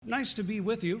Nice to be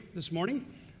with you this morning.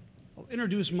 I'll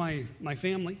introduce my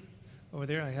family. Over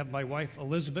there, I have my wife,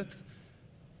 Elizabeth,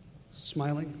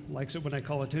 smiling, likes it when I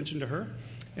call attention to her.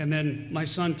 And then my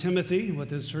son, Timothy, with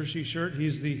his Hershey shirt.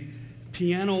 He's the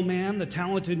piano man, the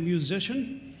talented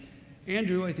musician.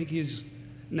 Andrew, I think he's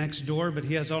next door, but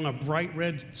he has on a bright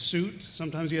red suit.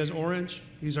 Sometimes he has orange.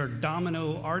 He's our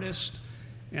domino artist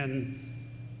and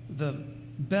the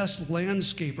best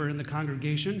landscaper in the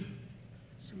congregation.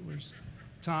 So where's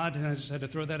Todd? I just had to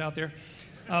throw that out there.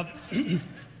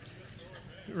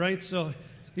 Right, so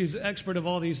he's an expert of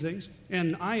all these things.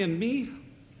 And I am me.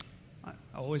 I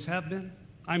always have been.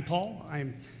 I'm Paul.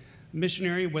 I'm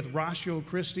missionary with Ratio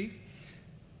Christi.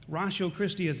 Ratio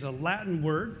Christi is a Latin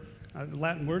word. The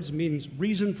Latin words means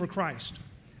reason for Christ.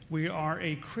 We are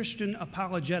a Christian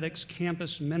apologetics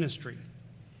campus ministry.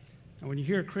 And when you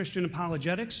hear Christian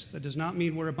apologetics, that does not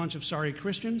mean we're a bunch of sorry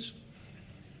Christians.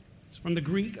 It's from the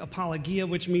Greek apologia,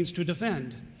 which means to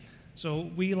defend. So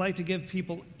we like to give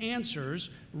people answers,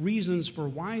 reasons for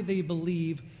why they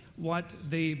believe what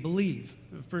they believe.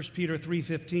 1 Peter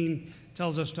 3:15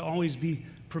 tells us to always be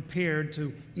prepared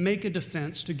to make a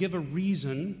defense, to give a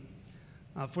reason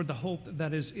for the hope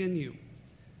that is in you.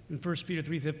 In 1 Peter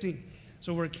 3:15.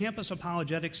 So we're a campus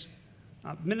apologetics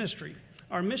ministry.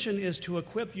 Our mission is to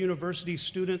equip university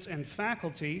students and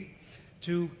faculty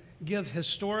to give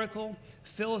historical,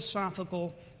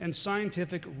 philosophical, and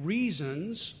scientific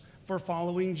reasons for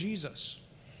following Jesus.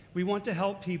 We want to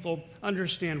help people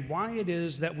understand why it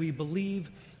is that we believe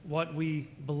what we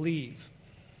believe.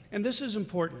 And this is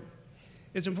important.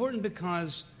 It's important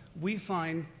because we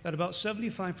find that about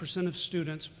 75% of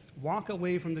students walk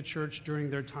away from the church during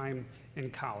their time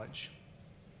in college.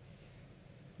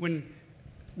 When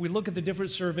we look at the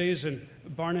different surveys, and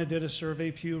Barna did a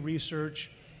survey, Pew Research,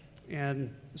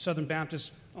 and Southern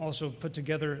Baptist also put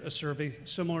together a survey,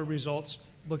 similar results,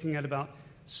 looking at about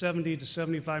 70 to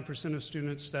 75% of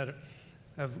students that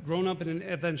have grown up in an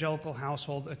evangelical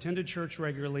household, attended church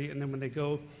regularly, and then when they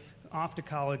go off to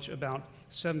college, about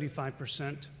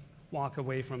 75% walk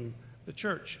away from the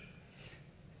church.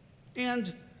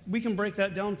 And we can break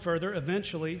that down further.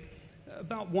 Eventually,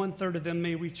 about 1/3 of them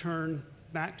may return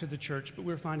back to the church, but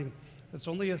we're finding it's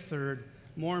only 1/3.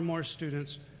 More and more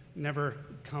students never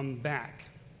come back.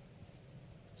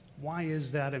 Why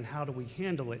is that, and how do we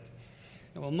handle it?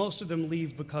 Well, most of them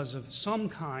leave because of some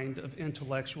kind of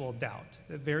intellectual doubt.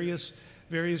 It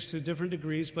varies to different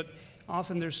degrees, but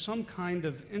often there's some kind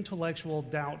of intellectual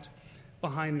doubt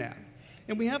behind that.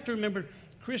 And we have to remember,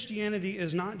 Christianity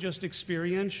is not just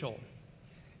experiential.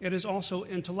 It is also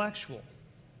intellectual.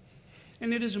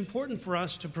 And it is important for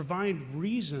us to provide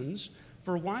reasons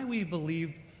for why we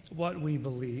believe what we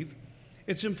believe.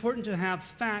 It's important to have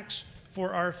facts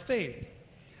for our faith,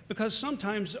 because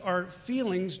sometimes our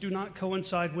feelings do not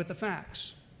coincide with the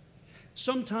facts.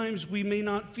 Sometimes we may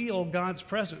not feel God's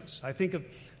presence. I think of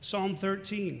Psalm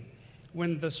 13,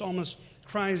 when the psalmist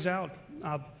cries out,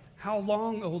 "How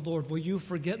long, O Lord, will you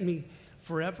forget me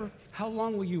forever? How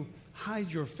long will you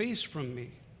hide your face from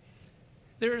me?"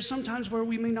 There are some times where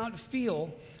we may not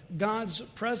feel God's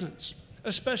presence,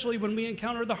 especially when we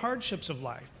encounter the hardships of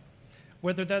life,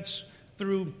 whether that's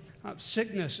through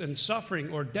sickness and suffering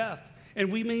or death,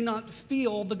 and we may not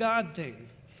feel the God thing.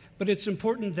 But it's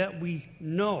important that we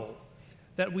know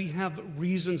that we have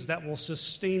reasons that will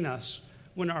sustain us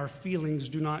when our feelings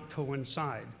do not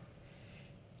coincide.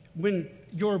 When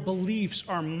your beliefs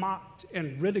are mocked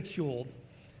and ridiculed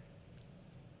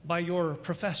by your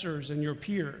professors and your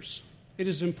peers, it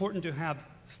is important to have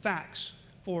facts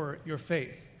for your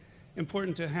faith.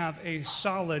 Important to have a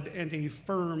solid and a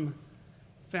firm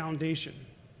foundation.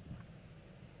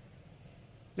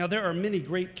 Now, there are many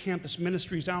great campus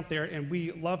ministries out there, and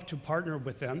we love to partner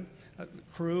with them.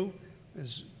 Cru,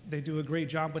 they do a great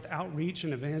job with outreach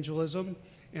and evangelism.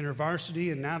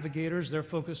 InterVarsity and Navigators, they're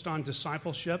focused on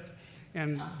discipleship,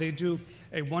 and they do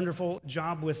a wonderful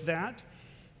job with that.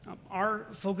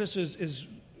 Our focus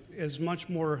is much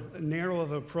more narrow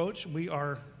of an approach. We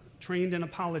are trained in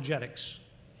apologetics.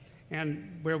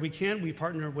 And where we can, we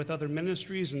partner with other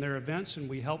ministries and their events, and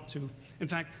we help to. In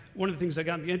fact, one of the things that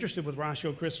got me interested with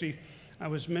Ratio Christi, I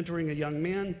was mentoring a young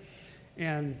man,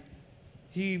 and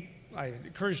I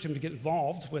encouraged him to get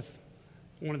involved with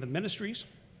one of the ministries,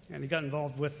 and he got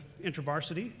involved with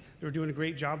InterVarsity. They were doing a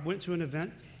great job, went to an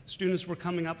event. Students were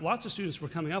coming up, lots of students were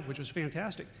coming up, which was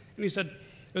fantastic. And he said,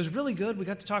 it was really good. We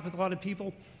got to talk with a lot of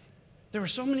people. There were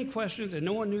so many questions, and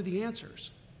no one knew the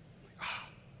answers.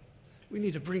 We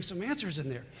need to bring some answers in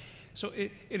there. So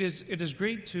it is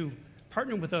great to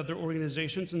partner with other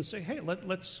organizations and say, hey,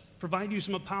 let's provide you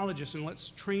some apologists and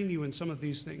let's train you in some of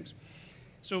these things.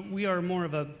 So we are more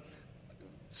of a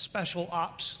special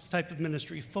ops type of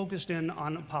ministry focused in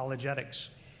on apologetics.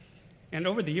 And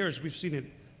over the years, we've seen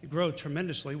it grow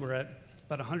tremendously. We're at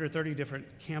about 130 different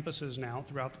campuses now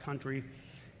throughout the country.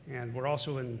 And we're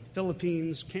also in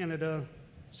Philippines, Canada,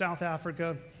 South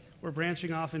Africa. We're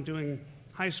branching off and doing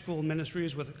high school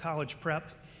ministries with a college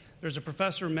prep. There's a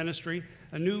professor ministry.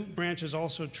 A new branch is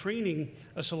also training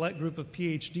a select group of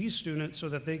PhD students so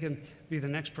that they can be the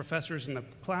next professors in the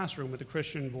classroom with a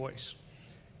Christian voice.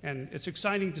 And it's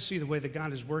exciting to see the way that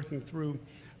God is working through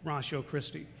Ratio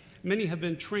Christi. Many have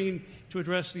been trained to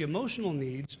address the emotional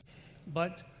needs,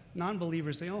 but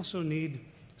non-believers, they also need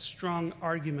strong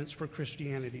arguments for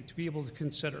Christianity to be able to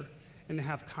consider and to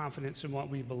have confidence in what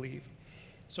we believe.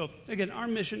 So again, our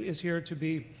mission is here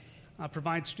to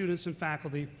provide students and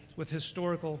faculty with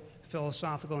historical,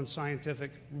 philosophical, and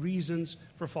scientific reasons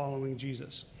for following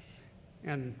Jesus.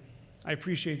 And I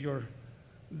appreciate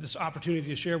this opportunity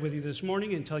to share with you this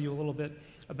morning and tell you a little bit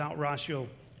about Ratio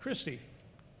Christi.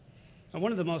 Now,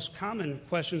 one of the most common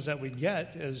questions that we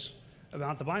get is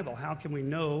about the Bible. How can we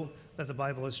know that the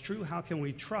Bible is true? How can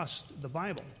we trust the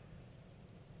Bible?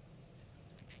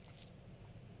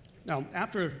 Now,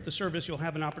 after the service, you'll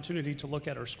have an opportunity to look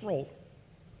at our scroll.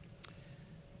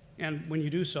 And when you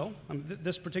do so,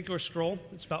 this particular scroll,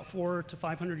 it's about 400 to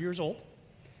 500 years old.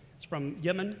 It's from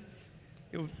Yemen.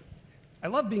 I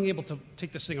love being able to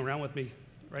take this thing around with me,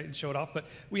 right, and show it off. But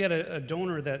we had a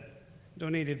donor that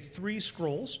donated 3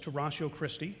 scrolls to Ratio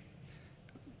Christi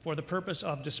for the purpose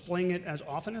of displaying it as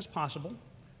often as possible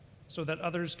so that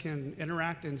others can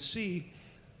interact and see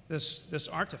this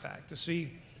artifact, to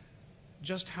see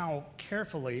just how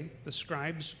carefully the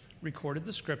scribes recorded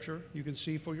the scripture. You can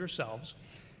see for yourselves.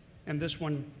 And this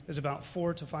one is about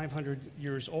 400 to 500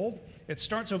 years old. It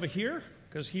starts over here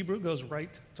because Hebrew goes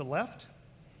right to left.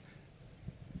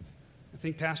 I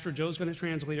think Pastor Joe's going to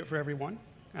translate it for everyone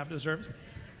after the service.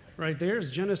 Right there is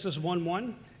Genesis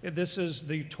 1:1. This is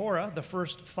the Torah, the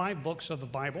first 5 books of the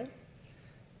Bible.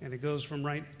 And it goes from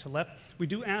right to left. We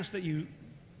do ask that you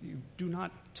do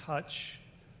not touch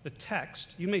the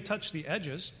text. You may touch the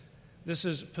edges. This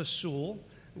is pasul,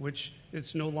 which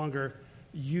it's no longer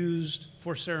used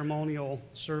for ceremonial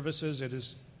services. It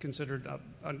is considered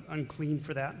unclean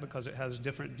for that because it has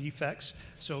different defects.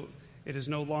 So it is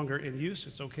no longer in use.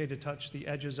 It's okay to touch the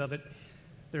edges of it.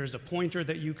 There's a pointer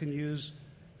that you can use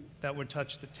that would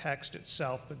touch the text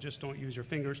itself, but just don't use your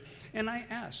fingers. And I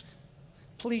ask,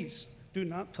 please do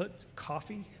not put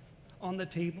coffee on the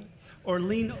table or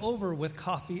lean over with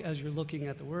coffee as you're looking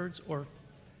at the words. Or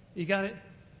you got it?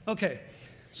 Okay,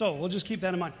 so we'll just keep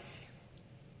that in mind.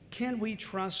 Can we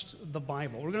trust the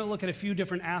Bible? We're going to look at a few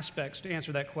different aspects to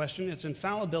answer that question. Its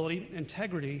infallibility,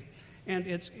 integrity, and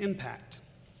its impact.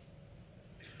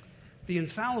 The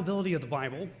infallibility of the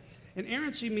Bible.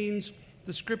 Inerrancy means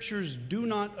the scriptures do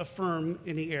not affirm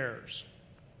any errors.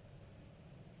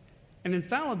 And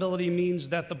infallibility means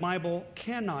that the Bible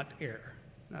cannot err.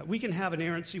 Now, we can have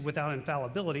inerrancy without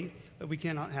infallibility, but we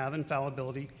cannot have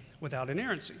infallibility without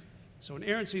inerrancy. So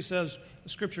inerrancy says the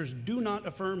scriptures do not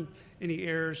affirm any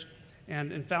errors,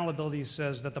 and infallibility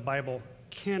says that the Bible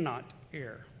cannot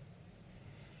err.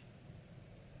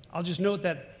 I'll just note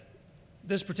that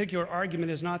this particular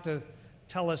argument is not to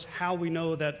tell us how we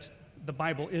know that the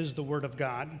Bible is the Word of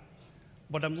God.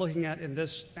 What I'm looking at in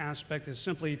this aspect is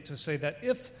simply to say that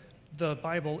if the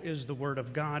Bible is the Word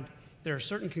of God, there are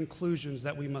certain conclusions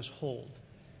that we must hold.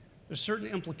 There's certain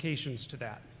implications to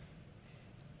that.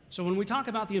 So when we talk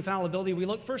about the infallibility, we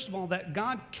look, first of all, that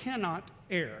God cannot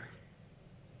err.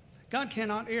 God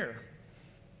cannot err.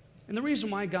 And the reason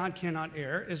why God cannot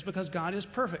err is because God is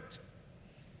perfect.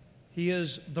 He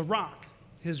is the rock.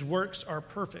 His works are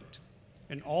perfect,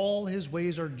 and all his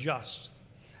ways are just.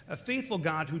 A faithful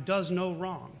God who does no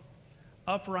wrong.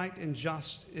 Upright and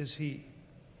just is he.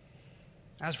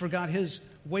 As for God, his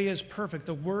way is perfect.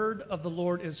 The word of the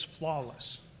Lord is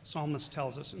flawless, Psalmist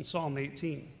tells us in Psalm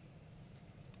 18.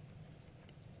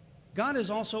 God is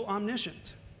also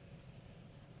omniscient.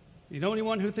 You know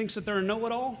anyone who thinks that they're a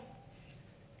know-it-all?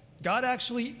 God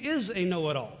actually is a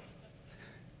know-it-all.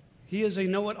 He is a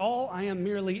know-it-all. I am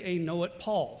merely a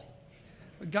know-it-Paul.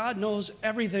 God knows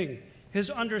everything. His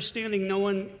understanding no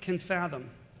one can fathom.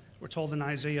 We're told in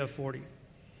Isaiah 40.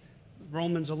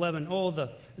 Romans 11, oh,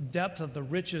 the depth of the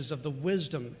riches of the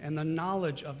wisdom and the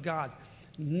knowledge of God.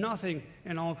 Nothing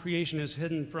in all creation is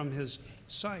hidden from his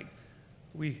sight.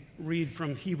 We read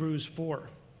from Hebrews 4.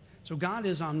 So God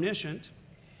is omniscient.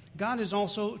 God is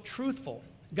also truthful.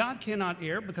 God cannot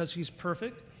err because he's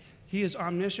perfect. He is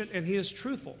omniscient and he is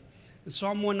truthful. And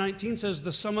Psalm 119 says,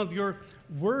 the sum of your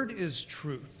word is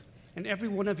truth. and every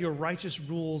one of your righteous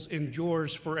rules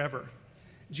endures forever.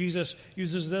 Jesus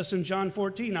uses this in John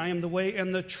 14, I am the way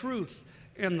and the truth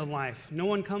and the life. No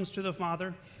one comes to the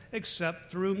Father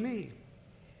except through me.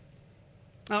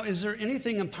 Now, is there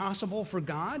anything impossible for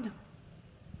God?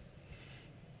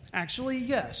 Actually,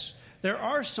 yes. There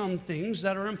are some things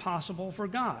that are impossible for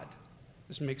God.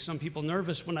 This makes some people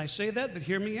nervous when I say that, but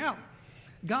hear me out.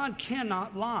 God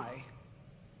cannot lie.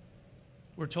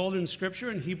 We're told in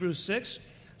Scripture in Hebrews 6,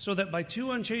 so that by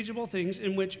two unchangeable things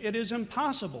in which it is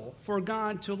impossible for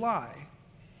God to lie.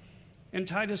 In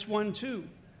Titus 1:2,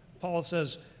 Paul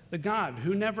says, the God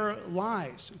who never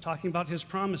lies, talking about his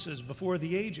promises before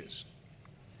the ages.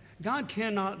 God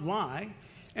cannot lie,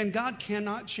 and God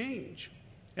cannot change.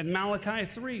 In Malachi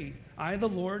 3, I, the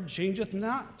Lord, changeth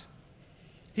not.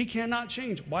 He cannot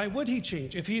change. Why would he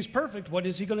change? If he's perfect, what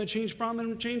is he going to change from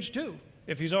and change to?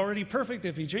 If he's already perfect,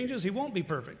 if he changes, he won't be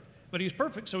perfect. But he's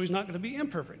perfect, so he's not going to be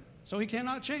imperfect. So he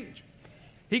cannot change.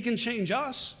 He can change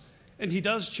us, and he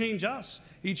does change us.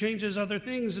 He changes other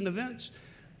things and events,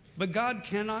 but God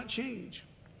cannot change.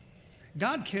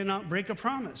 God cannot break a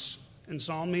promise in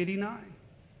Psalm 89,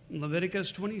 in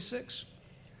Leviticus 26.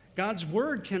 God's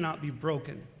word cannot be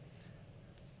broken.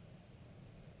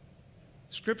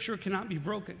 Scripture cannot be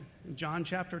broken in John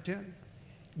chapter 10.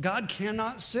 God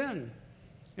cannot sin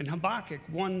in Habakkuk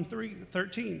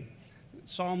 1:13.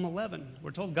 Psalm 11,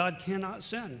 we're told God cannot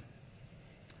sin.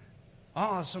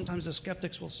 Sometimes the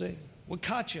skeptics will say, well,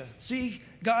 gotcha. See,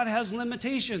 God has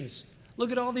limitations.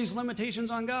 Look at all these limitations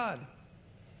on God.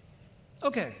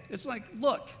 Okay, it's like,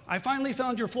 look, I finally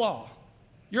found your flaw.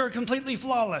 You're completely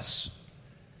flawless.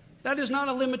 That is not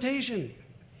a limitation.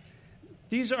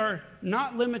 These are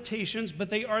not limitations, but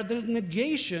they are the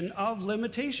negation of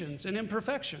limitations and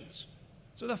imperfections.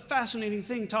 So the fascinating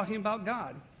thing talking about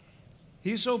God.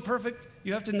 He's so perfect,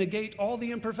 you have to negate all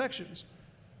the imperfections.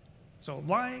 So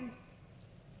lying,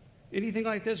 anything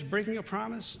like this, breaking a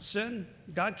promise, sin,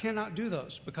 God cannot do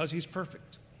those because he's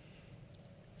perfect.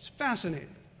 It's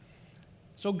fascinating.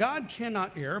 So God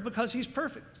cannot err because he's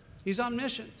perfect. He's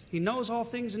omniscient. He knows all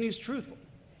things and he's truthful.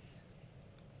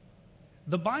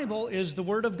 The Bible is the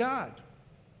Word of God.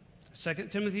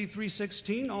 2 Timothy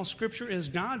 3:16, all Scripture is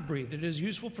God-breathed. It is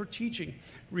useful for teaching,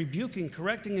 rebuking,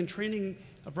 correcting, and training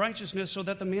of righteousness so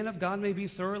that the man of God may be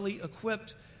thoroughly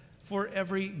equipped for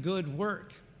every good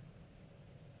work.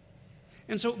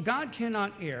 And so God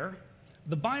cannot err.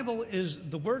 The Bible is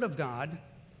the Word of God.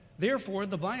 Therefore,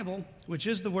 the Bible, which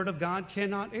is the Word of God,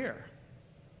 cannot err.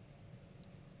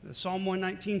 Psalm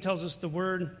 119 tells us the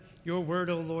Word, your Word,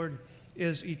 O Lord,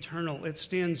 is eternal. It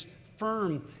stands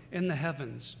firm in the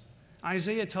heavens.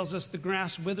 Isaiah tells us the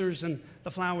grass withers and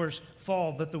the flowers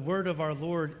fall, but the word of our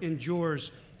Lord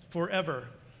endures forever.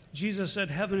 Jesus said,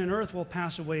 heaven and earth will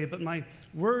pass away, but my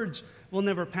words will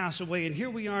never pass away. And here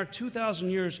we are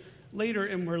 2,000 years later,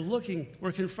 and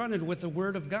we're confronted with the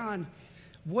word of God.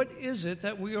 What is it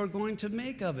that we are going to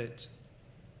make of it?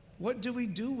 What do we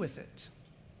do with it?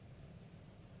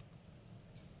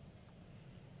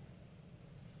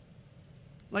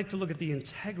 I'd like to look at the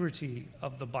integrity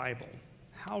of the Bible.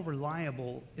 How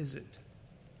reliable is it?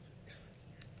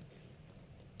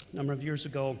 A number of years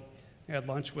ago, I had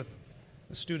lunch with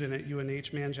a student at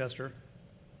UNH Manchester,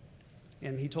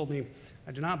 and he told me,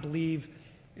 I do not believe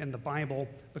in the Bible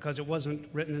because it wasn't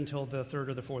written until the 3rd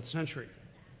or the 4th century.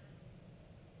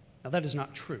 Now, that is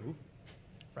not true,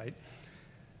 right?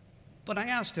 But I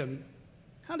asked him,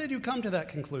 how did you come to that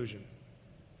conclusion?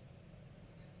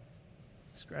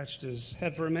 Scratched his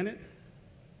head for a minute.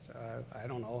 So, I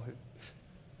don't know.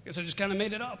 I guess I just kind of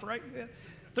made it up, right?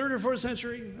 3rd or 4th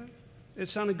century. It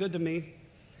sounded good to me.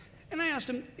 And I asked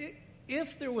him,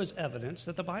 if there was evidence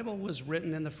that the Bible was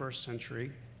written in the 1st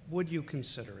century, would you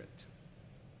consider it?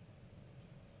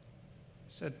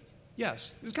 He said,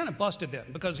 yes. He was kind of busted then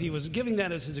because he was giving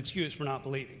that as his excuse for not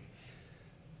believing.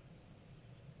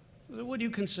 Would you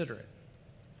consider it?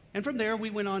 And from there,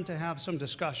 we went on to have some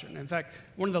discussion. In fact,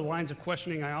 one of the lines of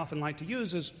questioning I often like to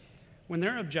use is, when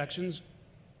there are objections,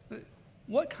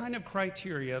 what kind of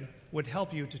criteria would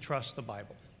help you to trust the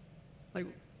Bible? Like,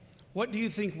 what do you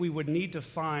think we would need to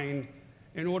find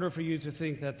in order for you to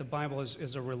think that the Bible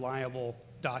is a reliable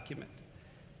document?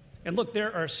 And look,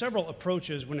 there are several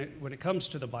approaches when it comes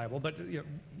to the Bible, but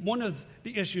one of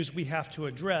the issues we have to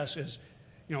address is,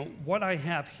 what I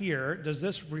have here, does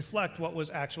this reflect what was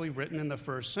actually written in the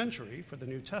 1st century for the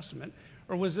New Testament,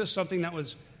 or was this something that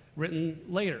was written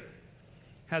later?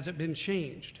 Has it been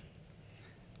changed?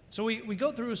 So we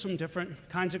go through some different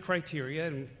kinds of criteria,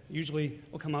 and usually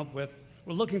we'll come up with,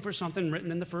 we're looking for something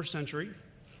written in the 1st century,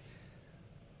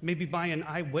 maybe by an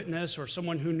eyewitness or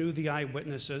someone who knew the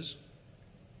eyewitnesses.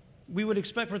 we would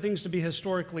expect for things to be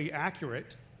historically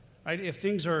accurate. Right? If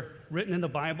things are written in the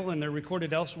Bible and they're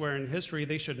recorded elsewhere in history,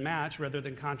 they should match rather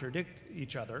than contradict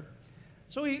each other.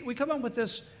 So we come up with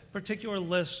this particular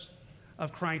list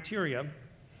of criteria.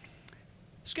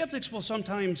 Skeptics will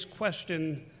sometimes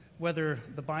question whether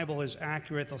the Bible is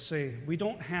accurate. They'll say, we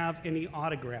don't have any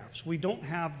autographs. We don't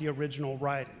have the original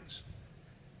writings.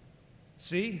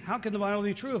 See, how can the Bible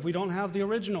be true if we don't have the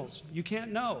originals? You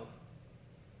can't know.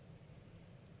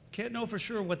 Can't know for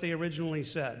sure what they originally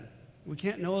said. We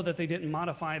can't know that they didn't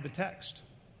modify the text.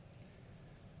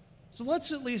 So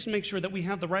let's at least make sure that we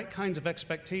have the right kinds of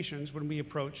expectations when we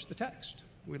approach the text.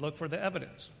 We look for the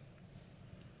evidence.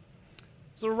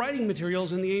 So the writing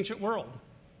materials in the ancient world.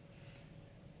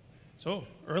 So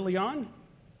early on,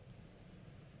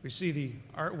 we see the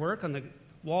artwork on the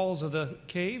walls of the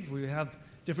cave. We have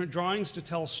different drawings to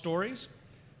tell stories.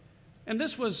 And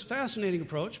this was a fascinating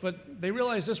approach, but they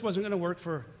realized this wasn't going to work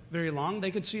for very long.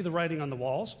 They could see the writing on the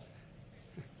walls.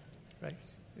 Right?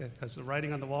 Yeah, that's the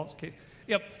writing on the walls. Okay.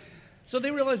 Yep. So they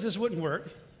realized this wouldn't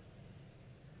work.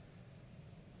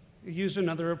 They used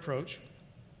another approach.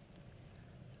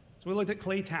 So we looked at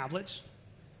clay tablets.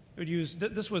 They would use,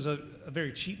 this was a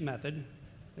very cheap method.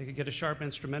 They could get a sharp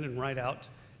instrument and write out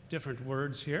different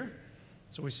words here.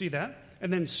 So we see that.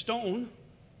 And then stone.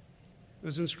 It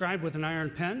was inscribed with an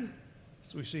iron pen.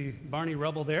 So we see Barney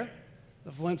Rubble there.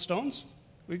 The Flintstones.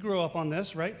 We grew up on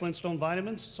this, right? Flintstone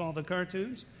vitamins, saw the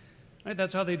cartoons. Right?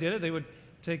 That's how they did it. They would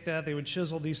take that, they would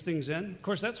chisel these things in. Of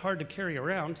course, that's hard to carry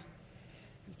around.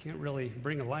 You can't really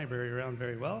bring a library around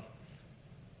very well.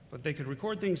 But they could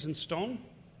record things in stone.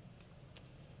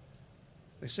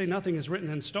 They say nothing is written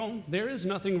in stone. There is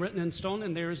nothing written in stone,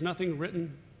 and there is nothing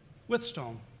written with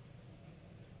stone.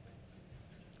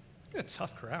 A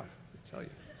tough crowd, I tell you.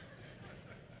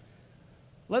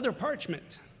 Leather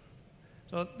parchment.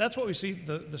 So that's what we see.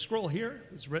 The scroll here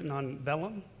is written on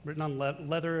vellum, written on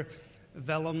leather,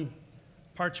 vellum,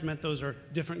 parchment. Those are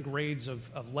different grades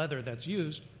of leather that's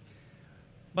used.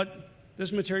 But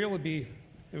this material would be,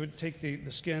 they would take the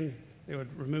skin, they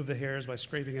would remove the hairs by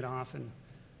scraping it off, and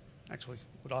actually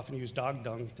would often use dog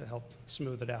dung to help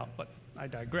smooth it out, but I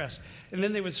digress. And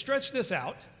then they would stretch this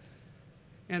out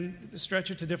and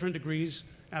stretch it to different degrees.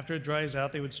 After it dries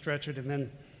out, they would stretch it, and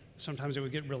then sometimes it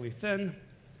would get really thin.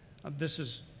 This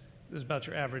is about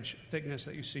your average thickness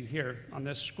that you see here on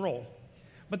this scroll.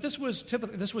 But this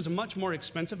was a much more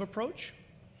expensive approach,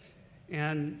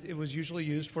 and it was usually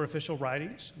used for official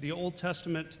writings. The Old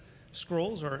Testament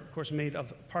scrolls are, of course, made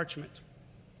of parchment.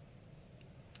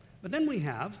 But then we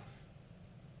have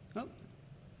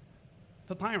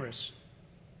papyrus.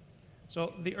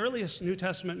 So the earliest New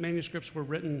Testament manuscripts were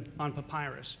written on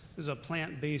papyrus. This is a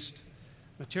plant-based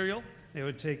material. They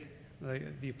would take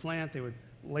the plant, they would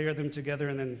layer them together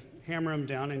and then hammer them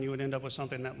down, and you would end up with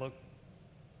something that looked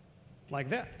like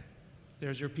that.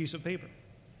 There's your piece of paper.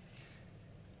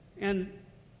 And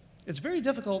it's very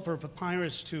difficult for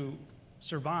papyrus to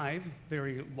survive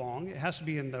very long. It has to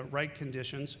be in the right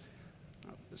conditions,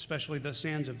 especially the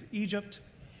sands of Egypt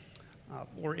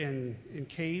or in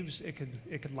caves. It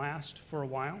could last for a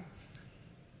while.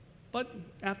 But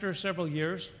after several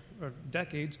years or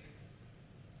decades,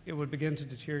 it would begin to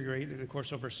deteriorate, and of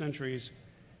course, over centuries,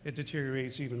 it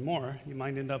deteriorates even more. You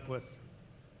might end up with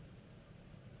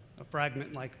a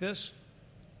fragment like this,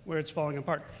 where it's falling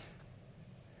apart.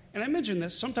 And I mention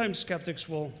this, sometimes skeptics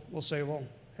will say, well,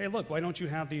 hey, look, why don't you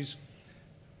have these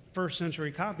first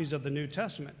century copies of the New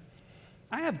Testament?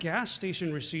 I have gas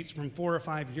station receipts from 4 or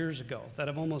 5 years ago that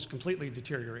have almost completely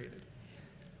deteriorated,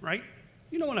 right?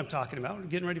 You know what I'm talking about. You're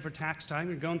getting ready for tax time.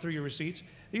 You're going through your receipts.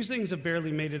 These things have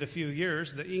barely made it a few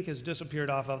years. The ink has disappeared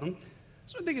off of them.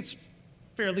 So I think it's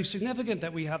fairly significant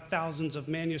that we have thousands of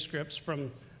manuscripts from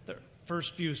the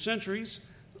first few centuries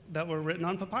that were written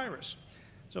on papyrus.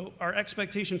 So our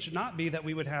expectation should not be that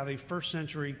we would have a first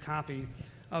century copy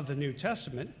of the New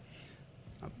Testament.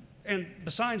 And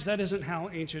besides, that isn't how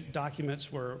ancient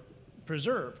documents were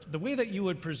preserved. The way that you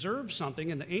would preserve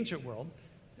something in the ancient world,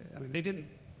 I mean, they didn't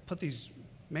put these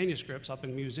manuscripts up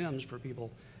in museums for people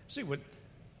to see.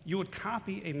 You would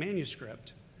copy a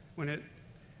manuscript when it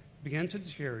began to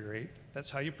deteriorate. That's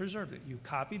how you preserved it. You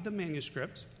copied the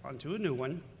manuscript onto a new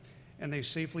one, and they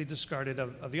safely discarded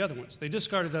of the other ones. They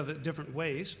discarded of it different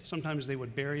ways. Sometimes they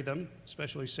would bury them,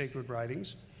 especially sacred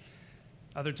writings.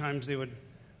 Other times they would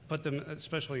put them,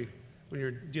 especially when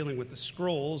you're dealing with the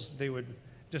scrolls, they would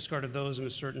discard of those in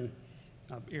a certain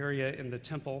area in the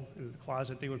temple, in the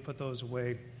closet. They would put those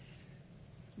away.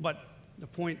 But the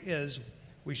point is,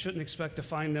 we shouldn't expect to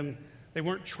find them. They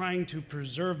weren't trying to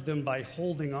preserve them by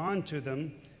holding on to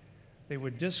them. they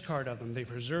would discard of them. They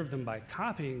preserved them by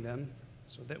copying them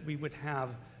so that we would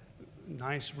have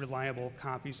nice, reliable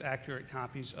copies, accurate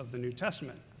copies of the New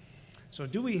Testament. So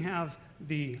do we have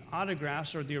the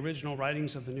autographs or the original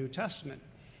writings of the New Testament?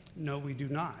 No, we do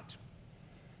not.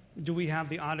 Do we have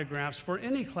the autographs for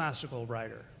any classical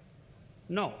writer?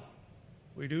 No,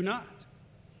 we do not.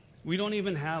 We don't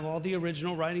even have all the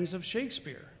original writings of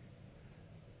Shakespeare.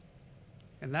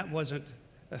 And that wasn't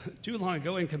too long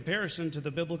ago in comparison to the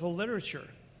biblical literature.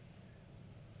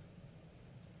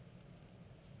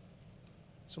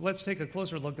 So let's take a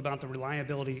closer look about the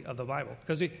reliability of the Bible,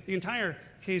 because the entire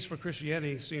case for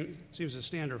Christianity seems to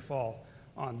stand or fall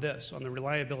on this, on the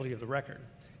reliability of the record.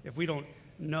 If we don't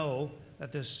know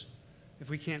that if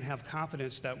we can't have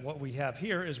confidence that what we have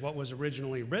here is what was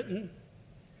originally written,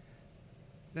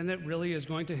 then it really is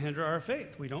going to hinder our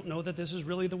faith. We don't know that this is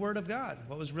really the Word of God,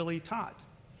 what was really taught.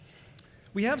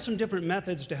 We have some different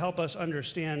methods to help us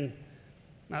understand.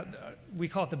 We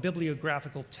call it the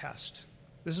bibliographical test.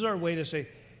 This is our way to say,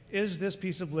 is this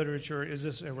piece of literature, is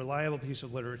this a reliable piece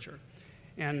of literature?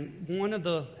 And one of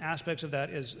the aspects of that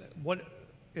is, what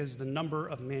is the number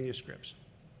of manuscripts?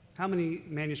 How many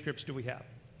manuscripts do we have?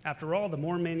 After all, the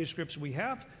more manuscripts we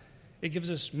have, it gives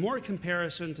us more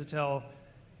comparison to tell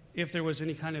if there was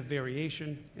any kind of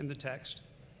variation in the text,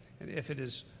 and if it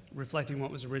is reflecting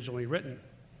what was originally written.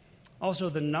 Also,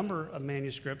 the number of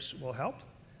manuscripts will help.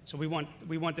 So we want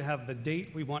to have the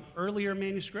date. We want earlier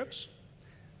manuscripts.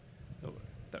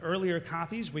 The earlier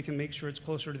copies, we can make sure it's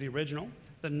closer to the original.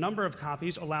 The number of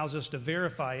copies allows us to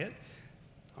verify it.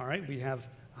 All right, we have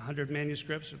 100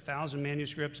 manuscripts, 1,000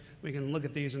 manuscripts. We can look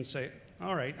at these and say,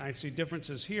 all right, I see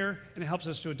differences here, and it helps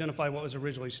us to identify what was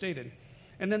originally stated.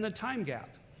 And then the time gap.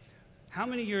 How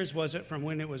many years was it from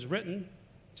when it was written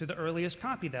to the earliest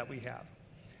copy that we have?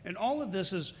 And all of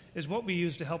this is what we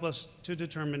use to help us to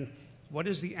determine what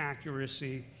is the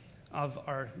accuracy of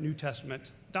our New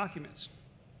Testament documents.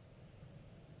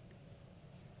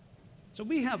 So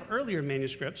we have earlier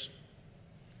manuscripts.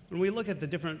 When we look at the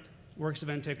different works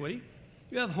of antiquity,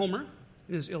 you have Homer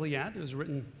in his Iliad. It was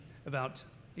written about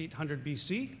 800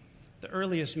 BC. The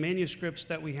earliest manuscripts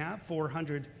that we have,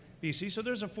 400 BC. So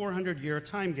there's a 400-year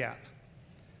time gap.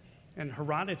 And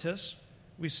Herodotus,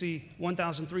 we see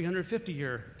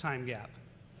 1,350-year time gap.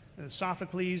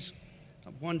 Sophocles,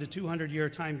 a 100 to 200-year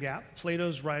time gap.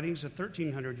 Plato's writings, a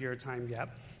 1,300-year time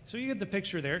gap. So you get the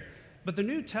picture there. But the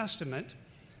New Testament,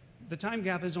 the time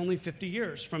gap is only 50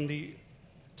 years from the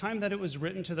time that it was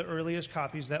written to the earliest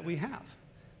copies that we have.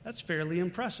 That's fairly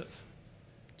impressive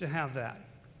to have that.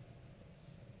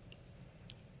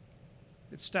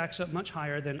 It stacks up much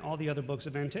higher than all the other books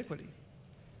of antiquity.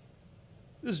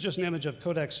 This is just an image of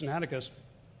Codex Sinaiticus.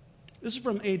 This is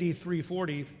from AD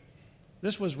 340.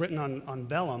 This was written on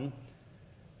vellum.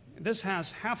 This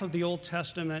has half of the Old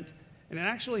Testament, and it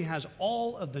actually has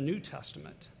all of the New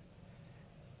Testament.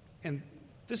 And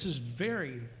this is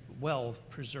very well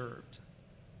preserved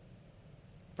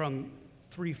from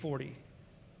 340.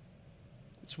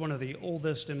 It's one of the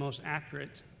oldest and most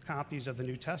accurate copies of the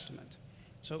New Testament.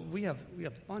 So we have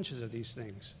bunches of these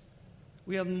things.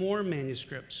 We have more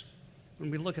manuscripts when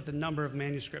we look at the number of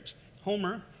manuscripts.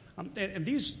 Homer, and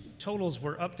these totals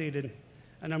were updated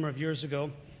a number of years ago.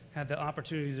 Had the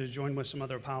opportunity to join with some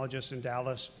other apologists in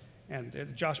Dallas.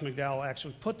 And Josh McDowell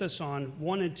actually put this on,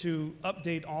 wanted to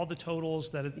update all the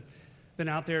totals that had been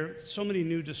out there, so many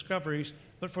new discoveries.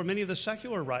 But for many of the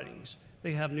secular writings,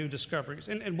 they have new discoveries.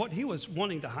 And what he was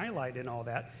wanting to highlight in all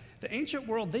that, the ancient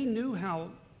world, they knew how,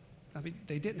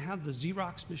 they didn't have the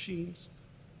Xerox machines.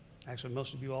 Actually,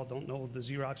 most of you all don't know the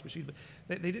Xerox machines,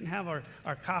 but they didn't have our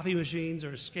copy machines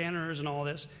or scanners and all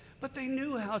this. But they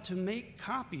knew how to make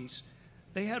copies.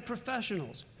 They had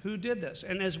professionals who did this.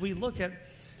 And as we look at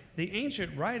the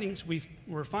ancient writings,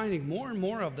 we're finding more and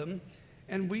more of them,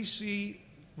 and we see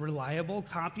reliable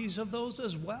copies of those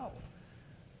as well.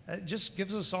 It just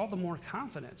gives us all the more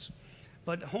confidence.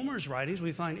 But Homer's writings,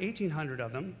 we find 1,800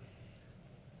 of them.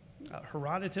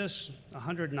 Herodotus,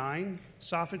 109.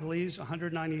 Sophocles,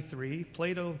 193.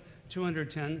 Plato,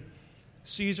 210.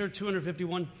 Caesar,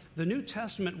 251. The New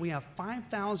Testament, we have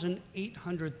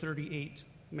 5,838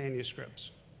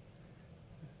 manuscripts.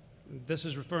 This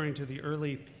is referring to the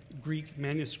early Greek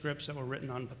manuscripts that were written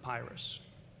on papyrus.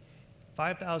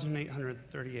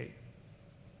 5,838.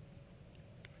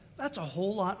 That's a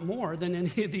whole lot more than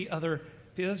any of the other,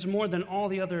 that's more than all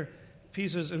the other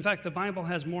pieces. In fact, the Bible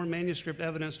has more manuscript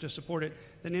evidence to support it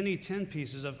than any 10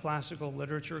 pieces of classical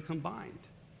literature combined.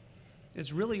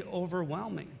 It's really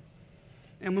overwhelming.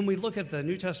 And when we look at the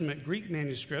New Testament Greek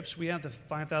manuscripts, we have the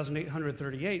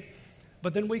 5,838,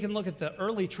 but then we can look at the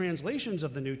early translations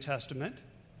of the New Testament,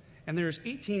 And there's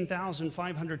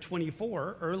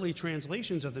 18,524 early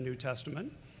translations of the New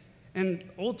Testament. And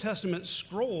Old Testament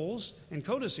scrolls and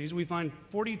codices, we find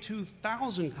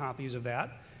 42,000 copies of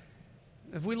that.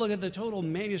 If we look at the total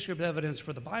manuscript evidence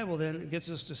for the Bible, then it gets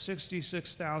us to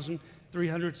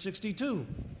 66,362.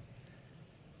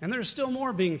 And there's still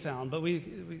more being found, but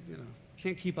we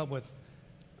can't keep up with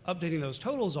updating those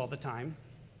totals all the time.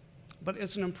 But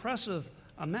it's an impressive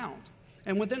amount.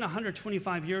 And within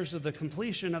 125 years of the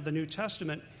completion of the New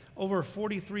Testament, over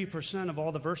 43% of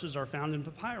all the verses are found in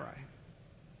papyri.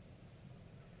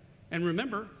 And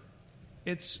remember,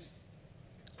 it's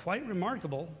quite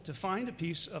remarkable to find a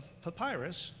piece of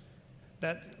papyrus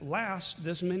that lasts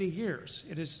this many years.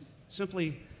 It is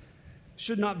simply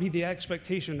should not be the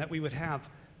expectation that we would have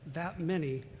that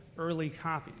many early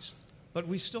copies. But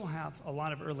we still have a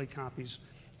lot of early copies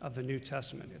of the New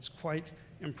Testament. It's quite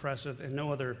impressive, and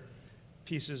no other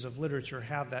pieces of literature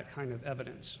have that kind of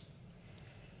evidence.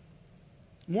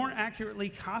 More accurately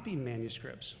copied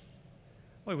manuscripts.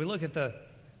 Boy, we look at the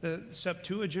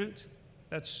Septuagint,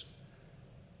 that's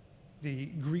the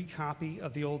Greek copy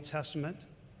of the Old Testament.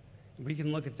 We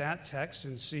can look at that text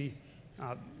and see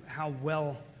how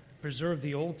well preserved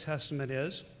the Old Testament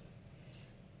is.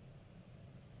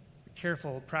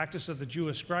 Careful practice of the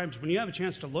Jewish scribes. When you have a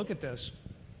chance to look at this,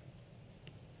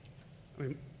 I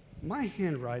mean, my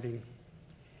handwriting,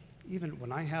 even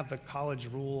when I have the college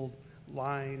ruled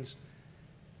lines,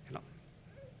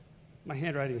 my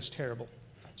handwriting is terrible.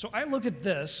 So I look at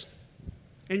this,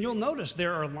 and you'll notice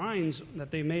there are lines that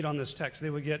they made on this text.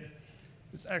 They would get,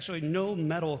 actually no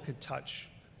metal could touch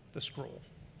the scroll.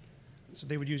 So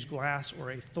they would use glass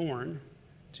or a thorn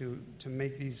to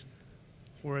make these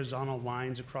horizontal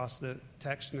lines across the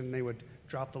text, and then they would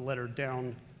drop the letter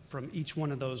down from each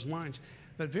one of those lines.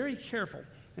 But very careful.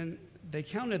 And they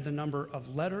counted the number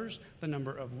of letters, the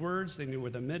number of words. They knew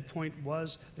where the midpoint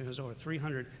was. There was over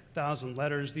 300,000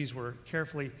 letters. These were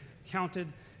carefully counted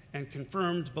and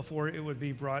confirmed before it would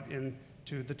be brought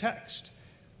into the text.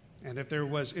 And if there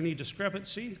was any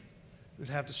discrepancy, we'd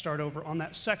have to start over on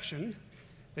that section.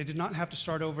 They did not have to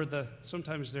start over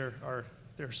sometimes there are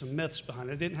some myths behind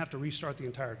it. They didn't have to restart the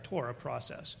entire Torah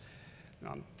process.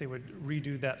 They would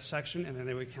redo that section, and then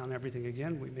they would count everything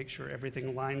again. We make sure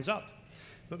everything lines up.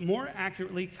 But more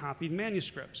accurately copied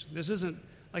manuscripts. This isn't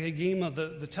like a game of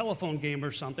the telephone game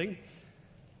or something.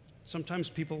 Sometimes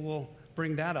people will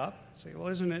bring that up, say, well,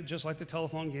 isn't it just like the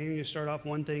telephone game? You start off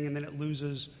one thing and then it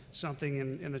loses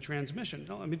something in the transmission.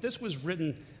 No, I mean, this is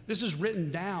written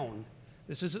down.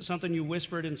 This isn't something you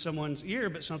whispered in someone's ear,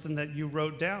 but something that you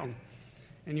wrote down.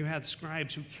 And you had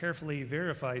scribes who carefully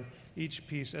verified each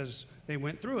piece as they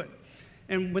went through it.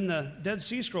 And when the Dead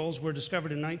Sea Scrolls were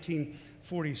discovered in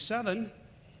 1947,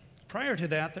 prior to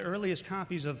that, the earliest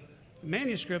copies of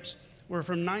manuscripts were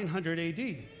from 900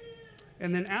 AD.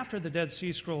 And then after the Dead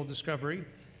Sea Scroll discovery,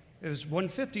 it was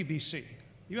 150 BC.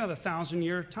 You have a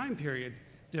 1,000-year time period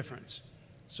difference.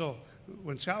 So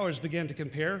when scholars began to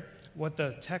compare what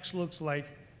the text looks like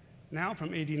now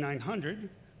from AD 900,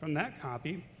 from that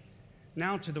copy,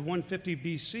 now to the 150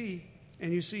 BC,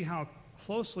 and you see how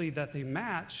closely that they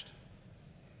matched,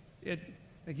 it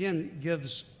again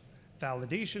gives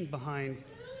validation behind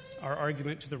our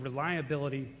argument to the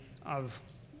reliability of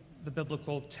the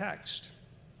biblical text.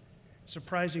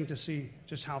 Surprising to see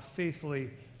just how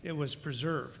faithfully it was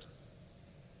preserved.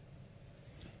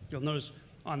 You'll notice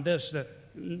on this that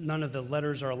none of the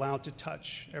letters are allowed to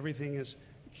touch. Everything is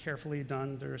carefully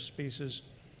done. There are spaces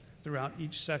throughout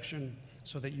each section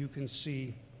so that you can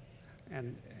see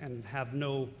and have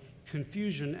no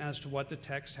confusion as to what the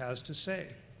text has to say.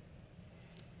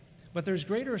 But there's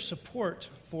greater support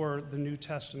for the New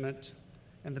Testament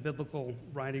and the biblical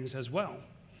writings as well.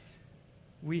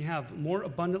 We have more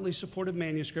abundantly supported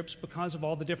manuscripts because of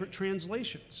all the different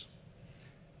translations.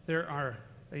 There are,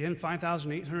 again,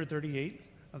 5,838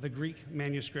 of the Greek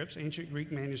manuscripts, ancient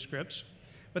Greek manuscripts,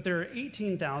 but there are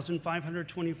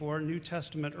 18,524 New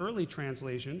Testament early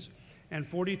translations and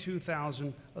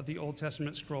 42,000 of the Old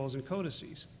Testament scrolls and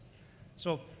codices.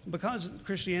 So because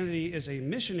Christianity is a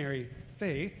missionary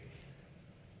faith,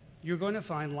 you're going to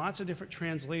find lots of different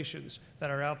translations that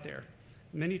are out there,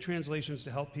 many translations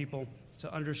to help people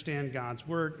to understand God's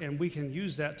Word, and we can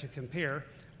use that to compare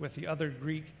with the other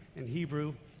Greek and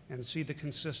Hebrew and see the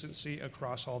consistency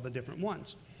across all the different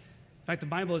ones. In fact, the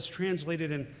Bible is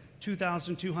translated in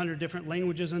 2,200 different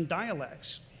languages and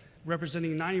dialects,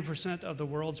 representing 90% of the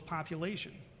world's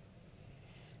population.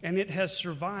 And it has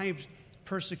survived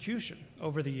persecution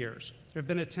over the years. There have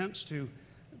been attempts to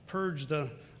purge the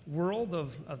world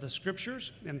of the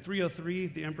scriptures. In 303,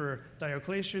 the Emperor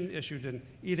Diocletian issued an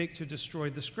edict to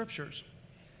destroy the scriptures.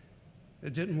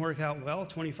 It didn't work out well.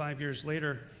 25 years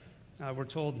later, we're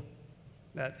told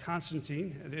that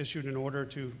Constantine had issued an order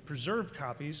to preserve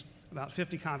copies, about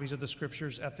 50 copies of the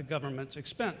scriptures at the government's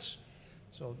expense.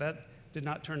 So that did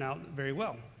not turn out very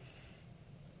well.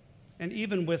 And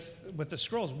even with the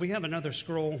scrolls, we have another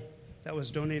scroll that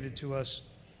was donated to us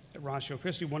at Ratio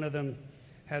Christi. One of them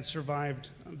had survived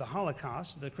the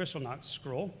Holocaust, the Kristallnacht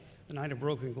scroll, the Night of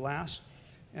Broken Glass.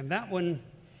 And that one,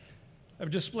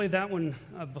 I've displayed that one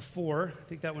before. I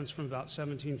think that one's from about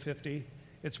 1750.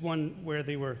 It's one where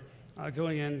they were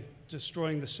going in,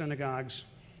 destroying the synagogues,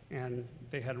 and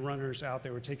they had runners out. They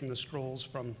were taking the scrolls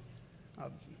from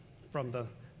the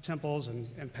temples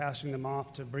and passing them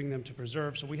off to bring them to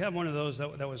preserve. So we have one of those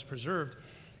that was preserved.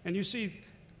 And you see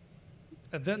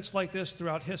events like this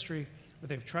throughout history where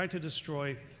they've tried to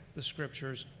destroy the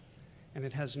scriptures, and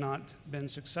it has not been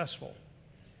successful.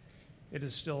 It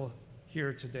is still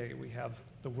here today. We have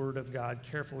the Word of God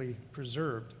carefully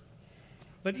preserved.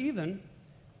 But even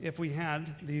if we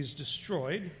had these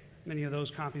destroyed, many of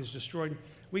those copies destroyed,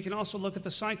 we can also look at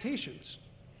the citations.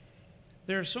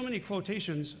 There are so many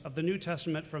quotations of the New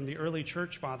Testament from the early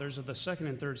church fathers of the 2nd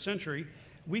and 3rd century,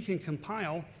 we can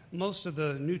compile most of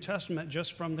the New Testament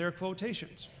just from their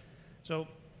quotations. So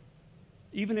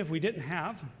even if we didn't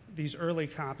have these early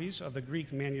copies of the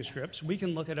Greek manuscripts, we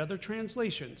can look at other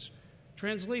translations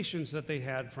that they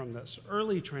had from this,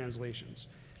 early translations.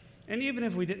 And even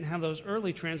if we didn't have those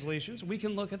early translations, we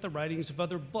can look at the writings of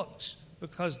other books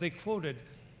because they quoted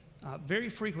very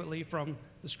frequently from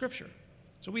the Scripture.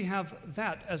 So we have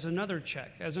that as another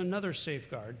check, as another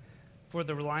safeguard for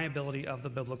the reliability of the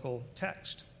biblical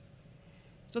text.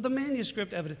 So the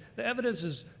manuscript evidence, the evidence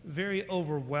is very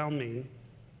overwhelming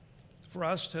for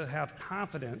us to have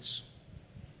confidence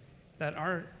that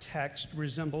our text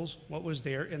resembles what was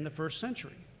there in the first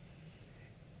century.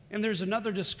 And there's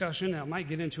another discussion, I might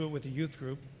get into it with the youth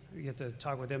group. We get to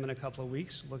talk with them in a couple of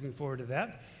weeks, looking forward to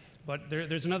that. But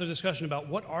there's another discussion about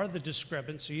what are the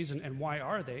discrepancies and why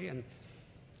are they, and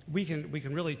we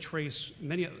can really trace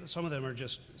some of them are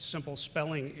just simple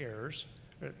spelling errors.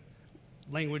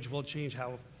 Language will change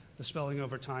how the spelling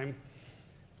over time.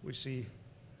 We see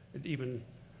even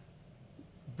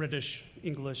British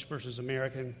English versus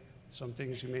American. Some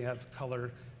things you may have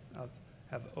color,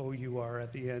 have O-U-R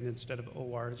at the end instead of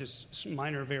O-R, just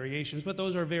minor variations. But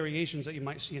those are variations that you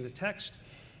might see in the text.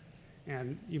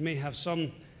 And you may have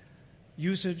some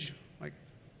usage, like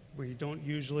we don't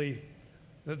usually,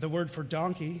 the word for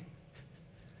donkey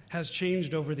has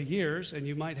changed over the years, and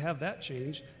you might have that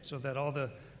change so that all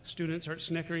the students aren't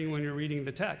snickering when you're reading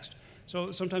the text.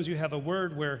 So sometimes you have a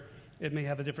word where it may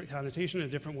have a different connotation, a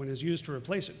different one is used to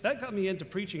replace it. That got me into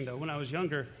preaching, though. When I was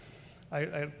younger,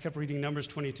 I kept reading Numbers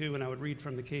 22, and I would read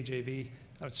from the KJV.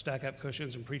 I would stack up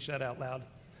cushions and preach that out loud,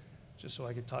 just so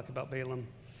I could talk about Balaam.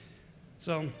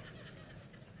 So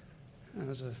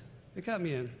it got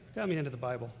me into the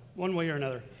Bible, one way or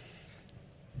another.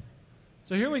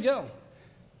 So here we go.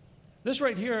 This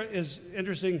right here is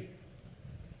interesting.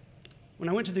 When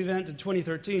I went to the event in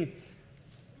 2013,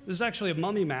 this is actually a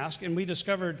mummy mask, and we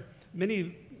discovered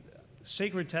many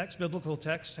sacred texts, biblical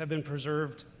texts, have been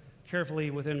preserved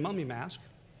carefully within mummy mask.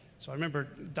 So I remember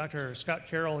Dr. Scott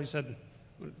Carroll, he said,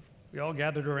 we all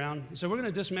gathered around. He said, we're going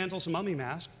to dismantle some mummy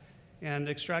mask and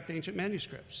extract ancient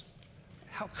manuscripts.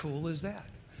 How cool is that?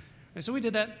 And so we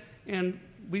did that, and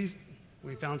we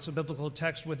found some biblical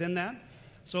text within that.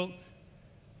 So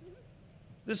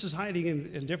this is hiding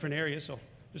in different areas, so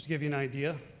just to give you an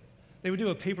idea. They would do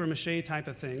a paper mache type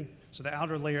of thing. So the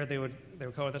outer layer they would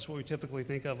cover. That's what we typically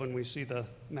think of when we see the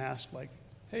mask, like,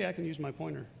 hey, I can use my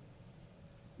pointer.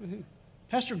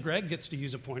 Pastor Greg gets to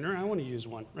use a pointer. I want to use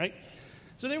one, right?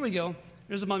 So there we go.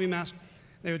 There's a mummy mask.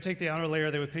 They would take the outer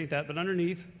layer, they would paint that, but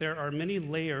underneath there are many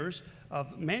layers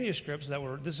of manuscripts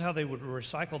this is how they would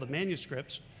recycle the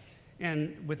manuscripts,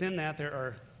 and within that there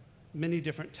are many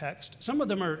different texts. Some of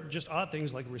them are just odd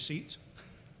things like receipts,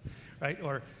 right?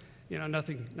 Or,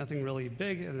 nothing really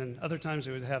big, and then other times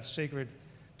they would have sacred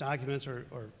documents or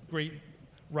great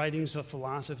writings of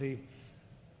philosophy.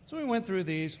 So we went through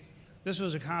these. This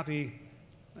was a copy,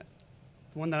 the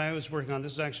one that I was working on.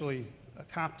 This is actually a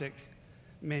Coptic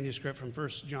manuscript from 1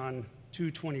 John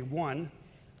 2:21,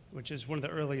 which is one of the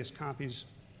earliest copies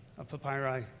of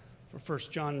papyri for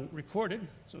 1 John recorded.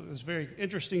 So it was very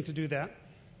interesting to do that.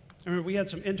 I remember we had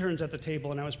some interns at the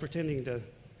table, and I was pretending to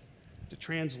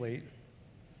translate.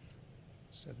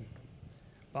 Said,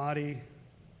 body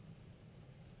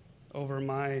over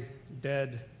my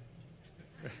dead,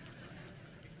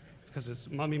 because it's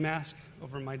mummy mask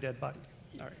over my dead body.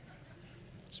 All right.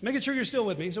 Just making sure you're still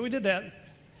with me. So we did that.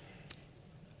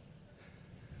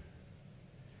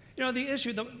 The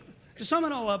issue, to sum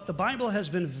it all up, the Bible has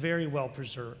been very well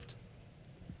preserved.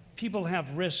 People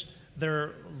have risked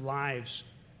their lives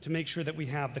to make sure that we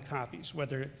have the copies,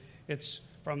 whether it's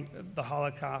from the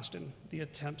Holocaust and the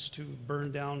attempts to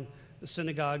burn down the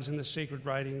synagogues and the sacred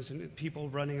writings, and people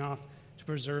running off to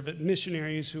preserve it,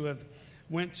 missionaries who have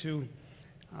went to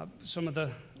some of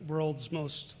the world's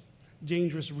most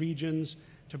dangerous regions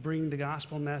to bring the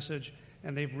gospel message,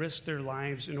 and they've risked their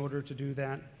lives in order to do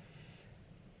that.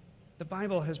 The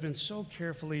Bible has been so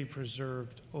carefully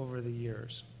preserved over the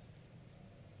years.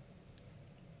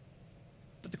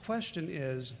 But the question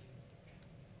is,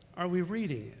 are we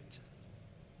reading it?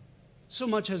 So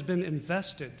much has been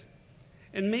invested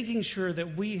in making sure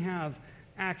that we have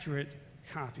accurate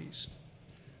copies.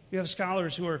 We have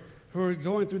scholars who are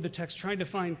going through the text trying to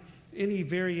find any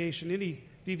variation, any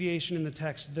deviation in the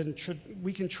text. Then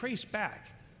we can trace back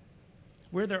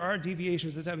where there are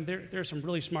deviations. There are some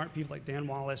really smart people like Dan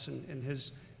Wallace and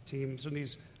his team, some of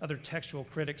these other textual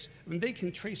critics. They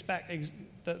can trace back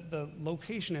the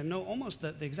location and know almost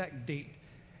the exact date,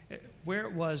 where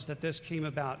it was that this came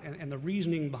about and the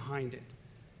reasoning behind it.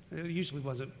 It usually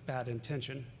wasn't bad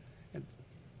intention. And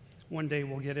one day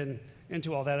we'll get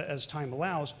into all that as time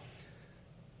allows.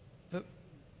 But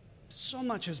so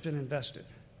much has been invested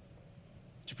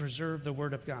to preserve the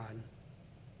Word of God.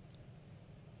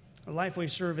 A Lifeway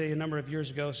survey a number of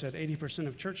years ago said 80%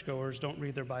 of churchgoers don't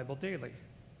read their Bible daily.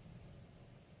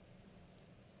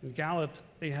 In Gallup,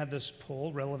 they had this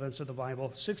poll, Relevance of the Bible.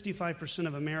 65%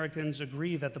 of Americans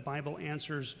agree that the Bible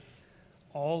answers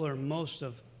all or most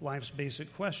of life's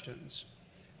basic questions.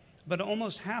 But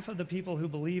almost half of the people who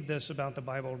believe this about the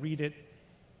Bible read it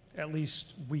at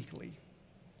least weekly.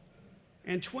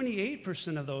 And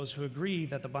 28% of those who agree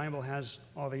that the Bible has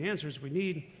all the answers we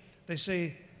need, they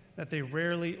say that they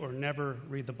rarely or never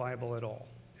read the Bible at all.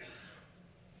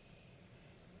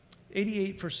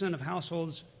 88% of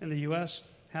households in the U.S.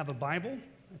 have a Bible.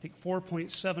 I think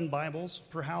 4.7 Bibles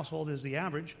per household is the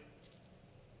average.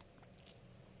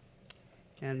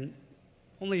 And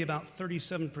only about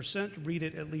 37% read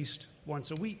it at least once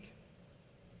a week.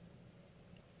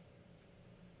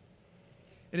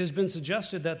 It has been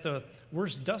suggested that the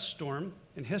worst dust storm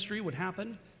in history would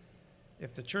happen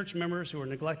if the church members who are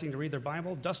neglecting to read their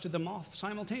Bible dusted them off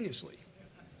simultaneously.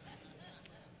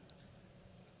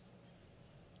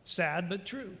 Sad, but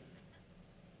true.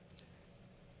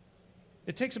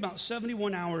 It takes about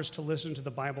 71 hours to listen to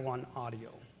the Bible on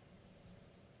audio.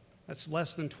 That's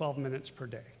less than 12 minutes per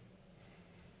day.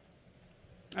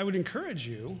 I would encourage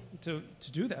you to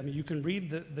do that. You can read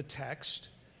the text,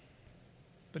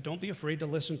 but don't be afraid to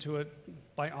listen to it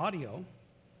by audio.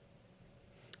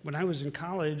 When I was in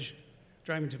college,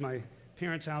 driving to my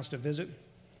parents' house to visit,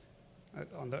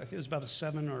 it was about a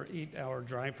 7 or 8 hour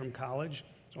drive from college.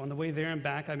 So on the way there and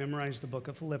back, I memorized the book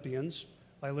of Philippians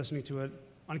by listening to it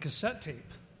on cassette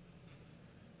tape.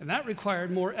 And that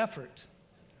required more effort,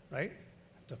 right?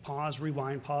 To pause,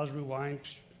 rewind,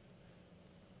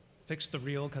 fix the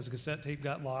reel because the cassette tape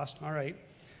got lost. All right.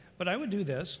 But I would do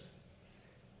this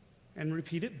and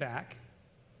repeat it back.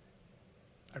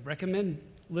 I recommend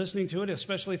listening to it,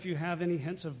 especially if you have any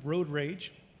hints of road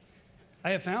rage.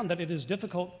 I have found that it is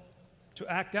difficult to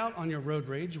act out on your road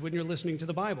rage when you're listening to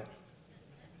the Bible.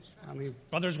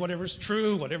 Brothers, whatever's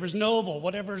true, whatever's noble,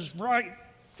 whatever's right,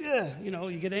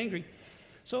 you get angry.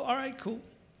 So, all right, cool.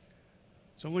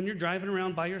 So when you're driving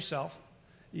around by yourself,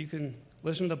 you can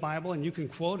listen to the Bible and you can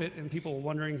quote it and people are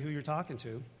wondering who you're talking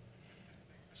to.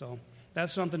 So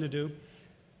that's something to do.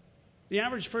 The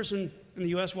average person in the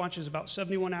U.S. watches about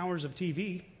 71 hours of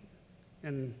TV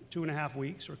in 2.5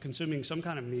 weeks or consuming some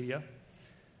kind of media.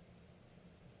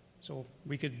 So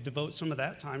we could devote some of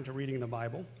that time to reading the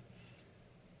Bible.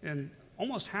 And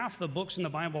almost half the books in the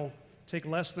Bible take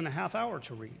less than a half hour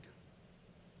to read.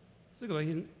 So go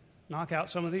ahead and knock out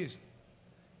some of these.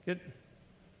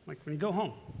 Like when you go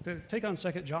home, take on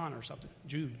 2 John or something,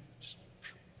 Jude. Just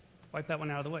wipe that one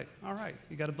out of the way. All right,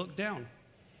 you got a book down.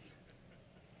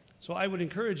 So I would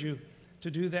encourage you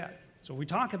to do that. So we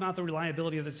talk about the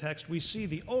reliability of the text. We see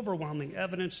the overwhelming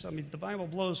evidence. The Bible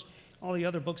blows all the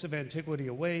other books of antiquity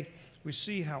away. We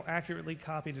see how accurately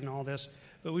copied in all this.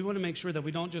 But we want to make sure that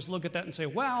we don't just look at that and say,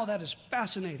 wow, that is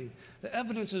fascinating. The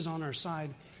evidence is on our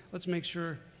side. Let's make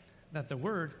sure that the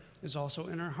Word is also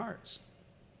in our hearts.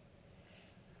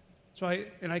 So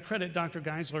I credit Dr.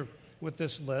 Geisler with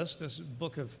this list, this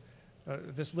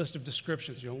list of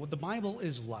descriptions, what the Bible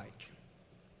is like.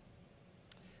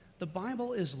 The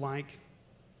Bible is like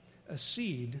a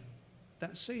seed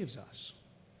that saves us.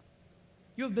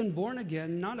 You have been born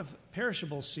again, not of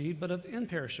perishable seed, but of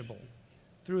imperishable,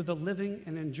 through the living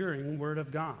and enduring Word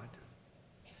of God.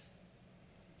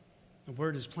 The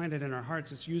word is planted in our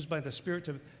hearts. It's used by the Spirit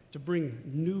to bring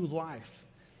new life.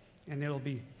 And it'll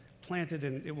be planted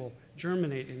and it will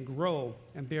germinate and grow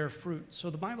and bear fruit. So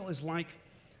the Bible is like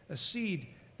a seed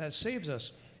that saves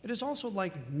us. It is also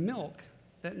like milk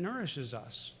that nourishes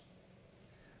us.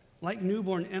 Like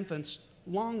newborn infants,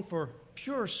 long for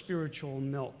pure spiritual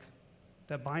milk,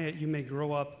 that by it you may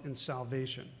grow up in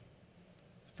salvation.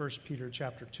 1 Peter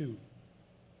chapter 2.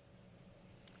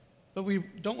 But we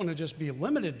don't want to just be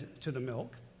limited to the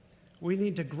milk. We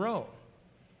need to grow.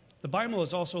 The Bible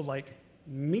is also like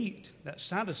meat that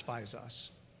satisfies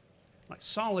us, like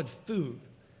solid food.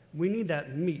 We need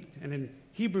that meat. And in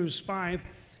Hebrews 5,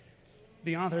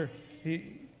 the author,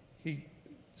 he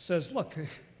says, look,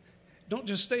 don't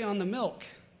just stay on the milk,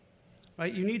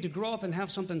 right? You need to grow up and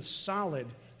have something solid.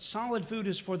 Solid food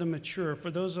is for the mature, for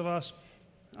those of us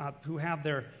who have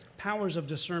their powers of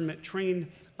discernment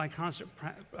trained by constant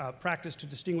practice to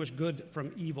distinguish good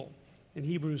from evil, in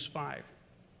Hebrews 5.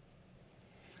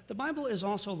 The Bible is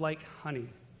also like honey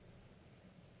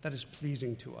that is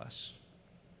pleasing to us.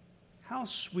 How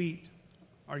sweet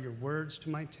are your words to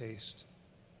my taste,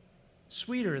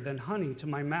 sweeter than honey to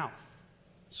my mouth,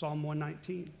 Psalm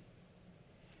 119.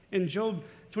 In Job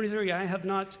 23, I have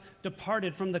not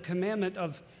departed from the commandment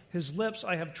of his lips.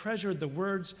 I have treasured the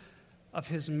words of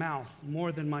his mouth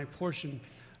more than my portion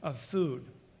of food.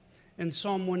 In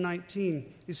Psalm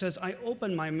 119, he says, I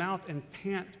open my mouth and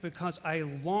pant because I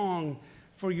long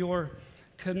for your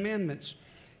commandments.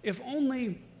 If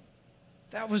only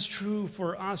that was true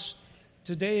for us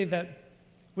today, that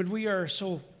when we are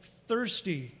so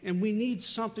thirsty and we need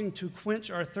something to quench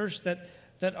our thirst,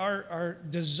 that our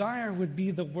desire would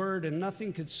be the word, and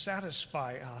nothing could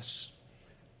satisfy us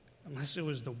unless it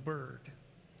was the word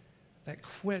that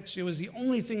quenched. It was the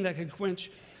only thing that could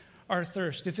quench our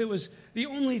thirst. If it was the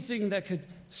only thing that could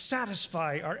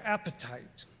satisfy our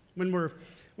appetite when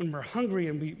we're hungry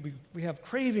and we have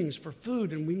cravings for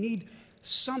food and we need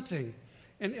something.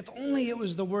 And if only it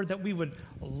was the word that we would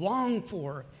long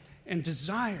for and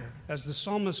desire, as the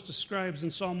psalmist describes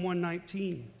in Psalm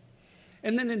 119.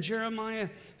 And then in Jeremiah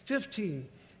 15,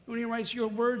 when he writes, your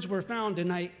words were found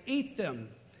and I ate them,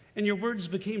 and your words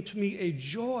became to me a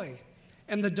joy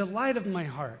and the delight of my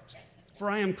heart. For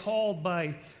I am called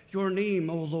by your name,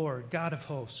 O Lord, God of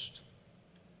hosts.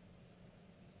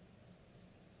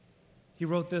 He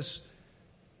wrote this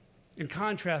in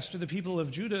contrast to the people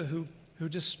of Judah who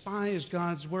despised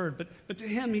God's word. But to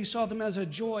him, he saw them as a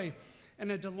joy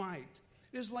and a delight.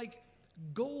 It is like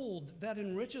gold that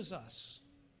enriches us.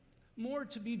 More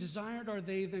to be desired are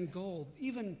they than gold,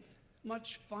 even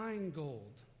much fine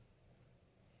gold.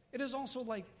 It is also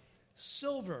like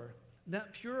silver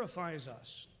that purifies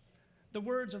us. The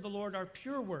words of the Lord are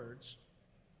pure words,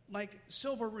 like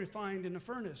silver refined in a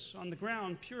furnace on the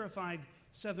ground, purified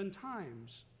 7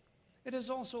 times. It is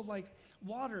also like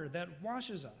water that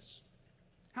washes us.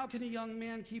 How can a young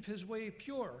man keep his way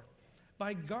pure?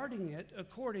 By guarding it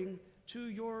according to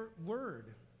your word.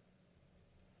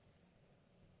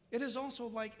 It is also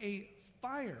like a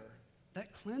fire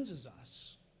that cleanses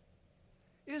us.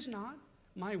 Is not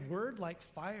my word like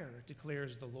fire,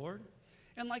 declares the Lord,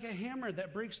 and like a hammer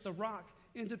that breaks the rock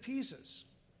into pieces?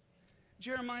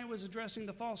 Jeremiah was addressing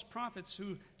the false prophets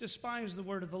who despise the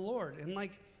word of the Lord, and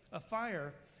like a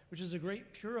fire, which is a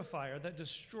great purifier that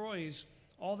destroys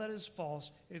all that is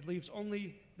false, it leaves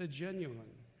only the genuine.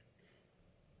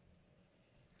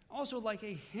 Also like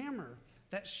a hammer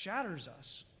that shatters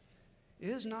us.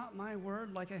 Is not my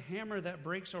word like a hammer that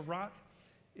breaks a rock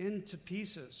into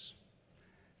pieces?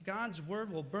 God's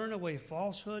word will burn away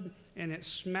falsehood, and it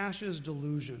smashes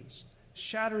delusions,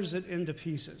 shatters it into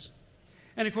pieces.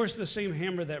 And of course, the same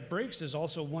hammer that breaks is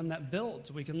also one that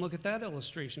builds. We can look at that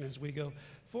illustration as we go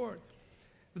forward.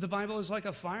 But the Bible is like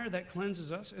a fire that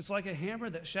cleanses us. It's like a hammer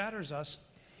that shatters us.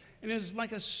 And it is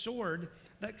like a sword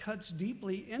that cuts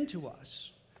deeply into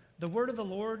us. The word of the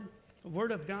Lord, the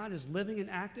word of God, is living and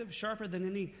active, sharper than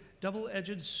any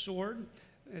double-edged sword.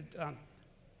 It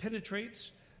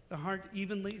penetrates the heart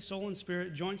evenly, soul and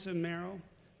spirit, joints and marrow,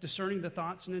 discerning the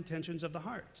thoughts and intentions of the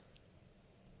heart.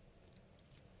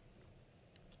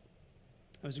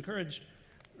 I was encouraged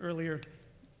earlier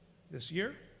this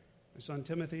year, my son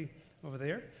Timothy over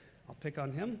there, I'll pick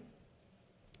on him,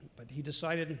 but he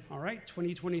decided, all right,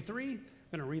 2023, I'm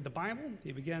going to read the Bible.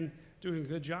 He began doing a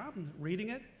good job reading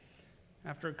it.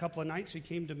 After a couple of nights, he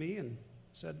came to me and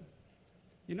said,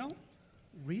 you know,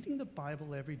 reading the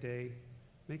Bible every day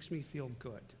makes me feel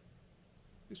good.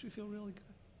 Makes me feel really good.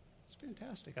 It's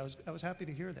fantastic. I was happy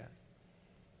to hear that.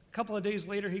 A couple of days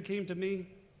later, he came to me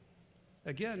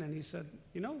again, and he said,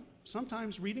 you know,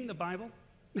 sometimes reading the Bible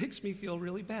makes me feel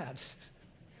really bad.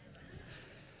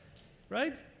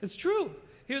 right? It's true.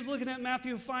 He was looking at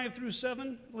Matthew 5 through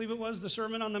 7, I believe it was, the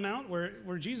Sermon on the Mount,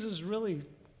 where Jesus is really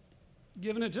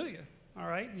giving it to you, all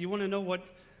right? You want to know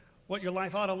what your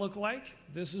life ought to look like?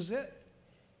 This is it.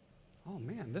 Oh,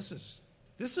 man, this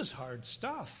is hard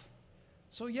stuff.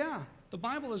 So, yeah, the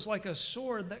Bible is like a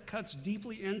sword that cuts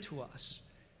deeply into us,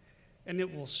 and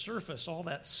it will surface all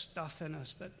that stuff in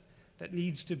us that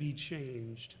needs to be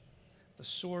changed. The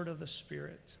sword of the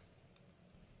Spirit.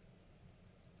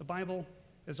 The Bible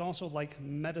is also like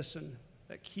medicine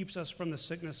that keeps us from the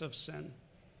sickness of sin.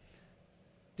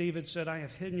 David said, I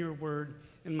have hidden your word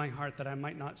in my heart that I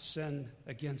might not sin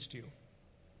against you.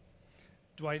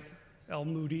 Dwight L.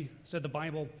 Moody said the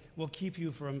Bible will keep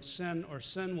you from sin, or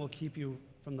sin will keep you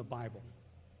from the Bible.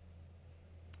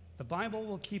 The Bible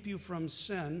will keep you from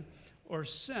sin, or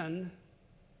sin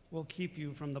will keep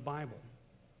you from the Bible.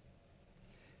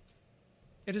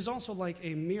 It is also like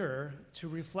a mirror to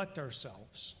reflect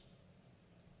ourselves.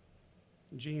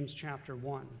 James chapter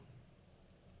 1.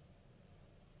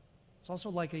 It's also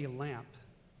like a lamp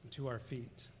to our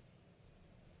feet.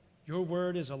 Your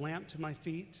word is a lamp to my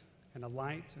feet and a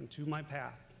light unto my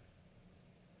path.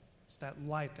 It's that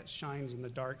light that shines in the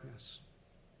darkness.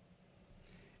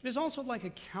 It is also like a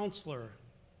counselor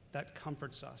that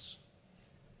comforts us.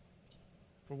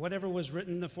 For whatever was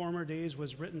written in the former days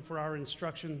was written for our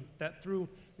instruction, that through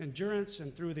endurance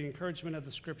and through the encouragement of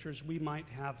the Scriptures we might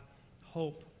have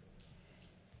hope.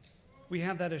 We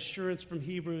have that assurance from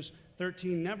Hebrews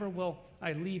 13, never will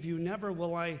I leave you, never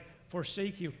will I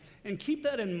forsake you. And keep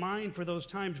that in mind for those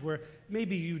times where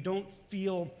maybe you don't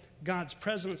feel God's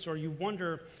presence, or you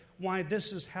wonder why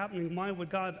this is happening, why would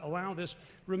God allow this?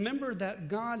 Remember that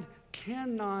God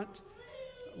cannot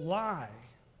lie.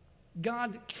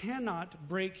 God cannot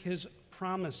break his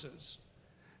promises.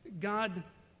 God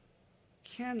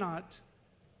cannot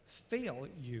fail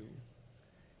you.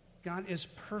 God is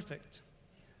perfect.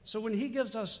 So when he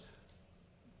gives us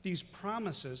these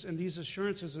promises and these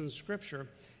assurances in Scripture,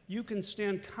 you can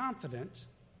stand confident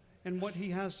in what he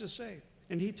has to say.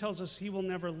 And he tells us he will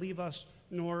never leave us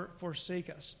nor forsake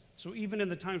us. So even in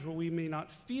the times where we may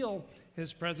not feel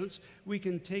his presence, we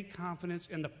can take confidence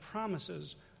in the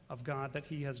promises of God that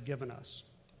he has given us.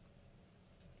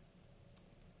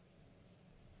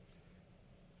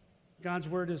 God's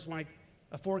word is like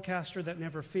a forecaster that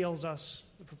never fails us,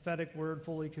 the prophetic word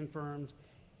fully confirmed.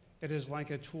 It is like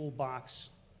a toolbox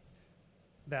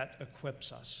that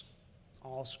equips us.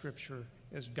 All Scripture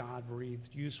is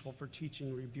God-breathed, useful for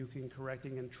teaching, rebuking,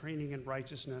 correcting, and training in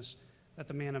righteousness, that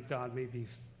the man of God may be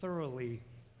thoroughly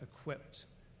equipped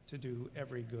to do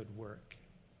every good work.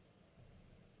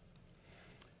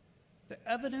 The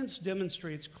evidence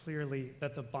demonstrates clearly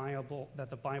that the Bible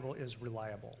is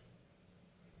reliable.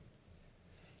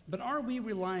 But are we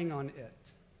relying on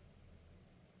it?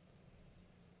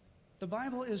 The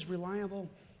Bible is reliable,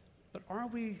 but are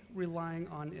we relying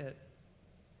on it?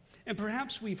 And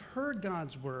perhaps we've heard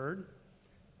God's word,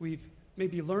 we've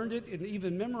maybe learned it and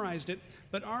even memorized it,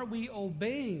 but are we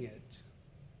obeying it?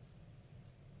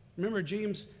 Remember,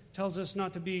 James tells us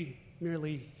not to be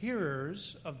merely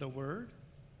hearers of the word,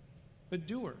 but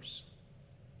doers.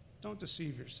 Don't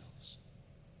deceive yourselves.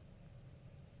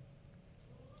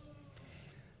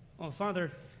 Well,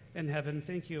 Father in heaven,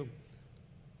 thank you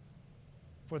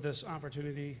for this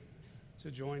opportunity to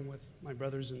join with my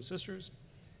brothers and sisters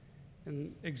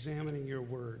in examining your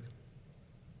word.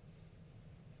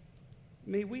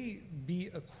 May we be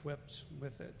equipped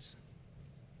with it.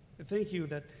 Thank you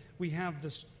that we have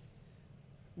this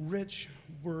rich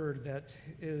word that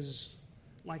is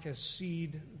like a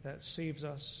seed that saves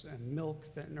us, and milk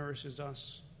that nourishes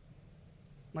us,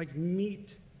 like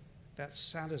meat that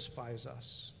satisfies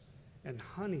us, and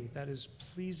honey that is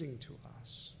pleasing to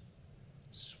us,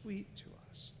 sweet to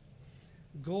us,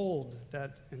 gold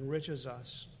that enriches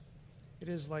us. It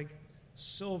is like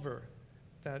silver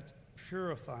that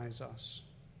purifies us.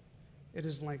 It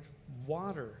is like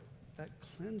water that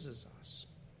cleanses us.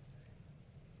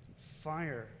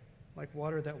 Fire, like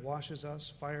water that washes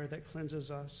us, fire that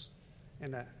cleanses us,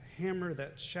 and a hammer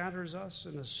that shatters us,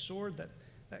 and a sword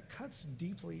that cuts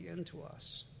deeply into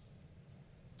us.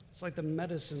 It's like the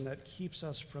medicine that keeps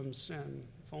us from sin,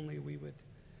 if only we would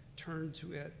turn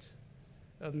to it,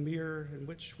 a mirror in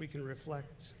which we can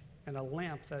reflect, and a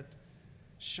lamp that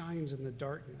shines in the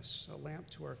darkness, a lamp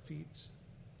to our feet.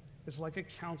 It's like a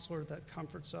counselor that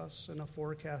comforts us and a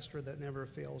forecaster that never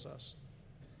fails us.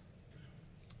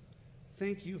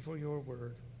 Thank you for your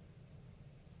word,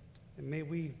 and may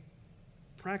we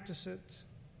practice it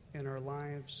in our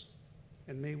lives,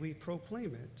 and may we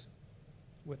proclaim it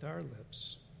with our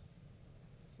lips.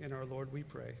 In our Lord we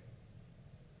pray.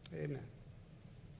 Amen.